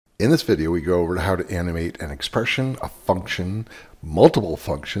In this video, we go over how to animate an expression, a function, multiple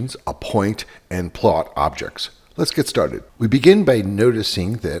functions, a point, and plot objects. Let's get started. We begin by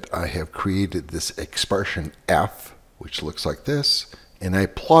noticing that I have created this expression f, which looks like this, and I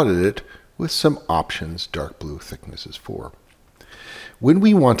plotted it with some options, dark blue thickness is 4. When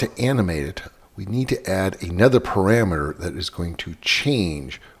we want to animate it, we need to add another parameter that is going to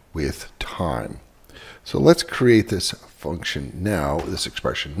change with time. So let's create this function now, this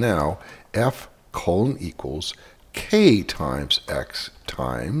expression now, f colon equals k times x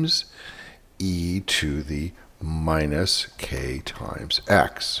times e to the minus k times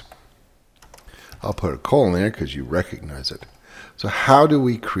x. I'll put a colon there because you recognize it. So how do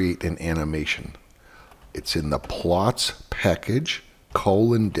we create an animation? It's in the plots package,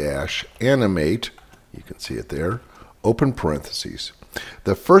 colon dash animate, you can see it there, open parentheses.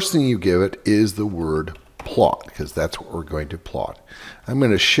 The first thing you give it is the word plot, because that's what we're going to plot. I'm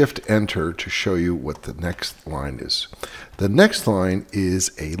going to shift enter to show you what the next line is. The next line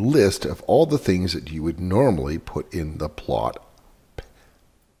is a list of all the things that you would normally put in the plot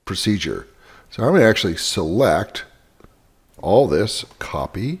procedure. So I'm going to actually select all this,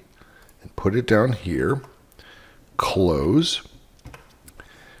 copy, and put it down here, close,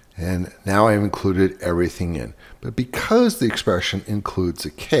 and now I've included everything in. But because the expression includes a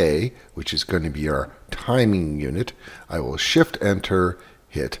k, which is going to be our timing unit, I will shift enter,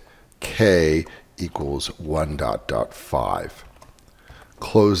 hit k equals 1.5.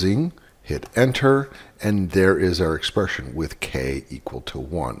 Closing, hit enter, and there is our expression with k equal to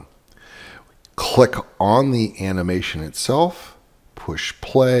 1. Click on the animation itself, push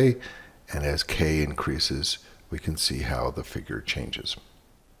play, and as k increases, we can see how the figure changes.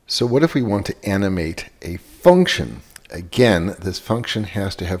 So what if we want to animate a function? Again, this function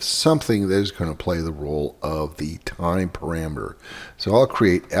has to have something that is going to play the role of the time parameter. So I'll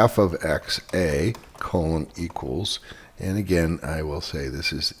create f of x a colon equals, and again I will say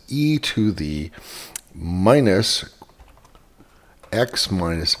this is e to the minus x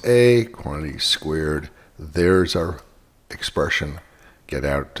minus a quantity squared. There's our expression. Get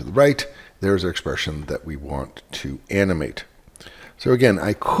out to the right. There's our expression that we want to animate. So again,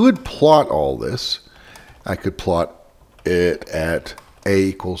 I could plot all this. I could plot it at a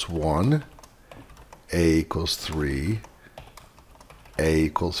equals 1, a equals 3, a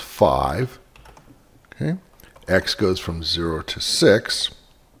equals 5. Okay, x goes from 0 to 6.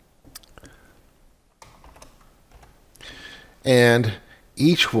 And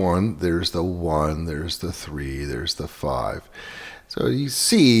each one, there's the 1, there's the 3, there's the 5. So you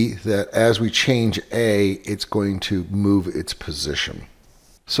see that as we change a, it's going to move its position.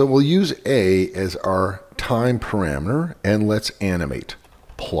 So we'll use a as our time parameter, and let's animate.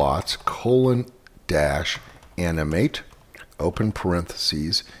 Plots colon dash animate, open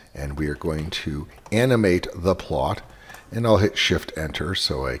parentheses, and we are going to animate the plot. And I'll hit shift enter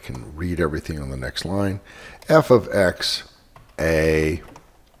so I can read everything on the next line. F of x a,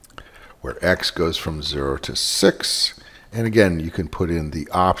 where x goes from 0 to 6. And again, you can put in the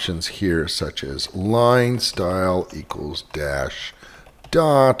options here, such as line style equals dash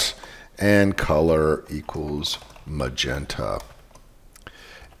dot, and color equals magenta.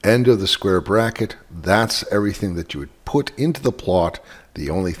 End of the square bracket. That's everything that you would put into the plot. The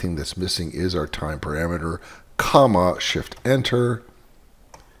only thing that's missing is our time parameter, comma, shift enter.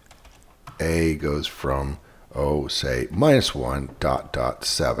 A goes from, say, -1 dot dot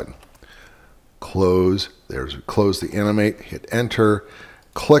 7. Close, close the animate, hit enter,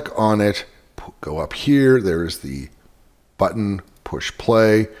 click on it, go up here, there's the button, push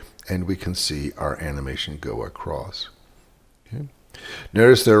play, and we can see our animation go across. Okay.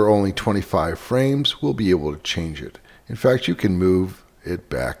 Notice there are only 25 frames. We'll be able to change it. In fact, you can move it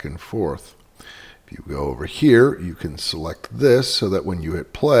back and forth. If you go over here, you can select this so that when you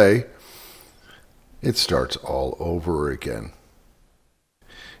hit play, it starts all over again.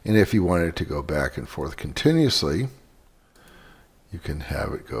 And if you wanted to go back and forth continuously, you can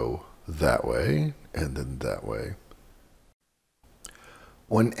have it go that way and then that way.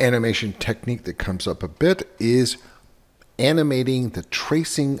 One animation technique that comes up a bit is animating the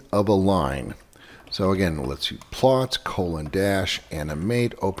tracing of a line. So again, let's use plots, colon dash,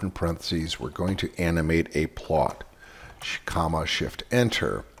 animate, open parentheses. We're going to animate a plot, comma, shift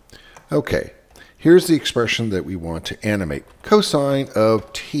enter. Okay. Here's the expression that we want to animate. Cosine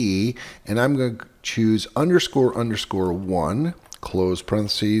of t, and I'm going to choose underscore underscore 1, close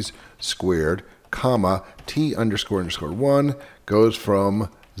parentheses, squared, comma, t underscore underscore 1 goes from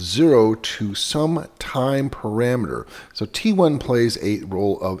 0 to some time parameter. So T1 plays a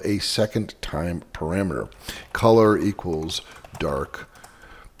role of a second time parameter. Color equals dark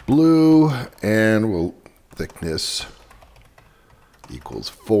blue, and we'll thickness equals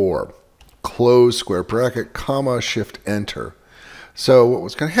 4. Close square bracket, comma, shift enter. So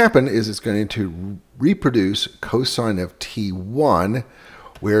what's going to happen is it's going to reproduce cosine of t1,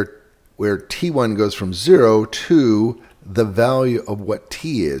 where t1 goes from 0 to the value of what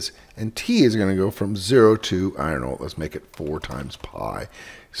t is. And t is going to go from 0 to, I don't know, let's make it 4 times pi.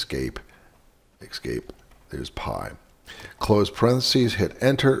 Escape, there's pi. Close parentheses, hit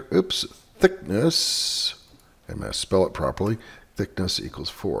enter. Oops, thickness, I'm going to spell it properly, thickness equals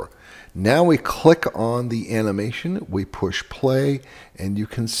 4. Now we click on the animation, we push play, and you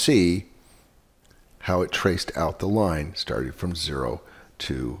can see how it traced out the line, starting from 0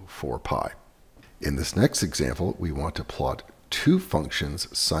 to 4 pi. In this next example, we want to plot two functions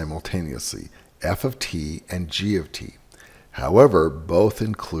simultaneously, f of t and g of t. However, both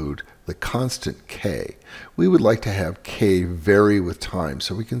include the constant k. We would like to have k vary with time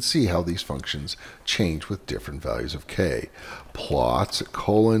so we can see how these functions change with different values of k. Plots,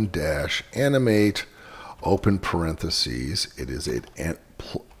 colon, dash, animate, open parentheses, it is an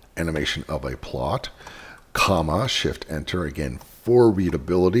animation of a plot, comma, shift enter, again, for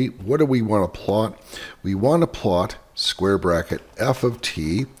readability. What do we want to plot? We want to plot square bracket f of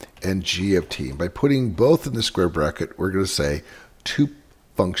t and g of t. By putting both in the square bracket, we're going to say two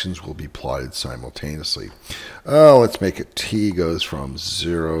functions will be plotted simultaneously. Let's make it t goes from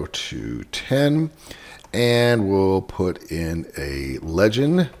 0 to 10, and we'll put in a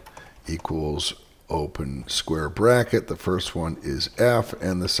legend equals open square bracket. The first one is f,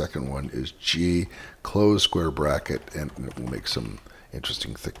 and the second one is g, close square bracket, and we'll make some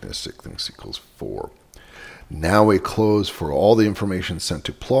interesting thickness. Thickness equals 4. Now we close for all the information sent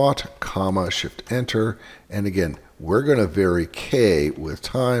to plot, comma, shift enter, and again, we're going to vary k with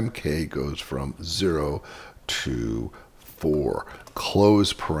time. K goes from 0 to 4.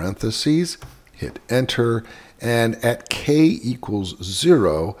 Close parentheses, hit enter, and at k equals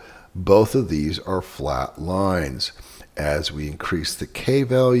 0, both of these are flat lines. As we increase the k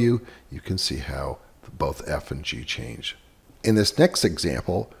value, you can see how both f and g change. In this next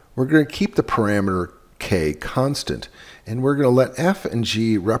example, we're going to keep the parameter k constant, and we're going to let f and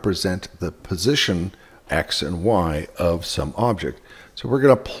g represent the position x and y of some object. So we're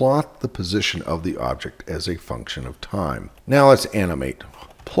going to plot the position of the object as a function of time. Now let's animate.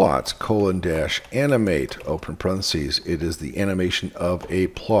 Plots, colon, dash, animate, open parentheses. It is the animation of a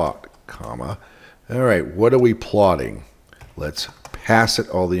plot, comma. All right, what are we plotting? Let's pass it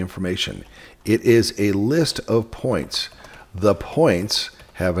all the information. It is a list of points. The points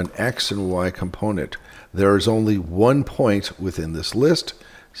have an x and y component. There is only one point within this list,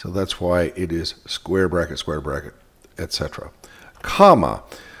 so that's why it is square bracket, etc. Comma.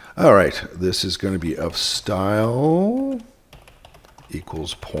 All right, this is going to be of style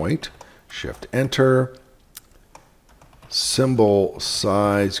equals point, shift enter, symbol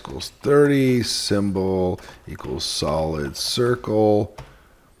size equals 30, symbol equals solid circle,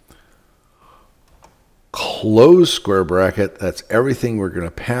 close square bracket, that's everything we're going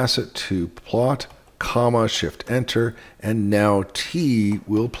to pass it to plot, comma, shift enter, and now t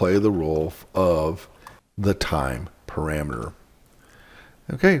will play the role of the time parameter.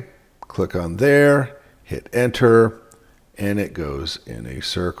 Okay, click on there, hit enter, and it goes in a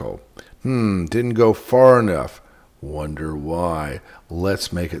circle. Didn't go far enough. Wonder why.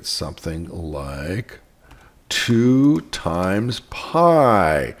 Let's make it something like 2 times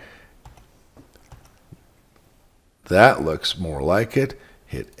pi. That looks more like it.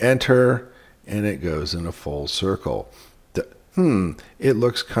 Hit enter, and it goes in a full circle. It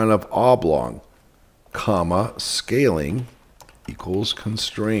looks kind of oblong. Comma, scaling equals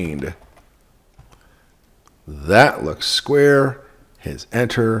constrained. That looks square. Hit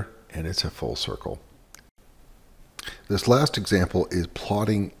enter, and it's a full circle. This last example is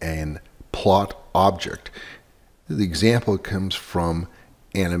plotting an plot object. The example comes from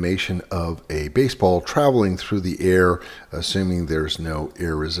animation of a baseball traveling through the air, assuming there's no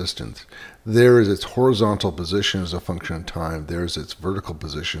air resistance. There is its horizontal position as a function of time. There's its vertical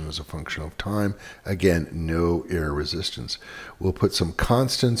position as a function of time. Again, no air resistance. We'll put some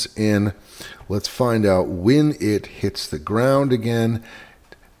constants in. Let's find out when it hits the ground again.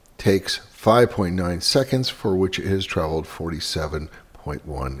 Takes 5.9 seconds, for which it has traveled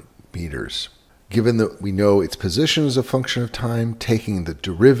 47.1 meters. Given that we know its position is a function of time, taking the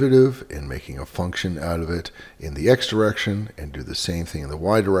derivative and making a function out of it in the x direction and do the same thing in the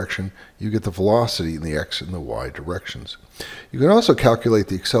y direction, you get the velocity in the x and the y directions. You can also calculate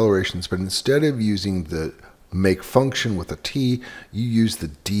the accelerations, but instead of using the make function with a t, you use the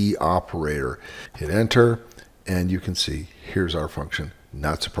d operator. Hit enter, and you can see here's our function,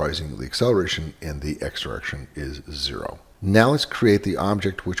 Not surprising, the acceleration in the x direction is 0. Now let's create the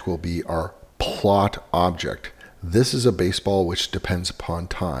object which will be our plot object. This is a baseball which depends upon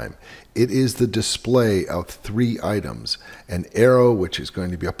time. It is the display of 3 items: an arrow, which is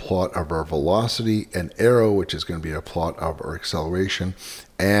going to be a plot of our velocity, an arrow, which is going to be a plot of our acceleration,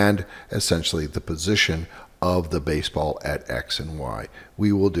 and essentially the position of the baseball at x and y.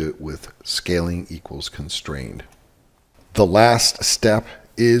 We will do it with scaling equals constrained. The last step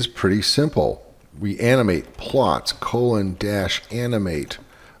is pretty simple. We animate plots, :animate,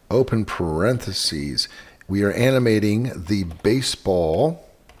 open parentheses. We are animating the baseball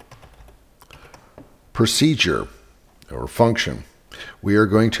procedure or function. We are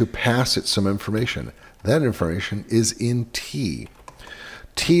going to pass it some information. That information is in t.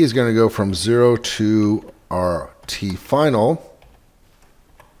 T is going to go from 0 to our t final.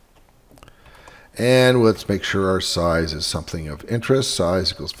 And let's make sure our size is something of interest.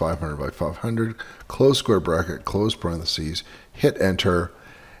 Size equals 500 by 500, close square bracket, close parentheses, hit enter,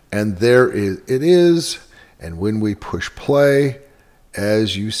 and there it is. And when we push play,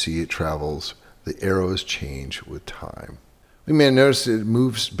 as you see, it travels. The arrows change with time. We may notice it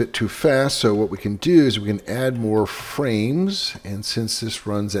moves a bit too fast, so what we can do is we can add more frames. And since this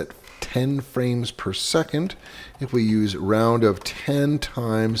runs at 10 frames per second, if we use round of 10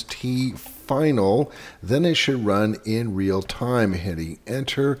 times t final, then it should run in real time, hitting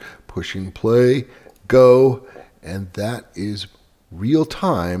enter, pushing play, go, and that is real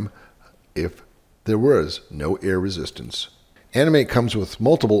time if there was no air resistance. Animate comes with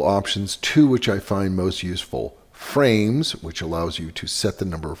multiple options, 2 which I find most useful. Frames, which allows you to set the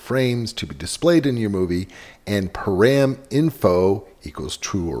number of frames to be displayed in your movie, and param info equals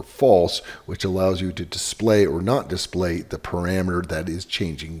true or false, which allows you to display or not display the parameter that is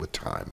changing with time.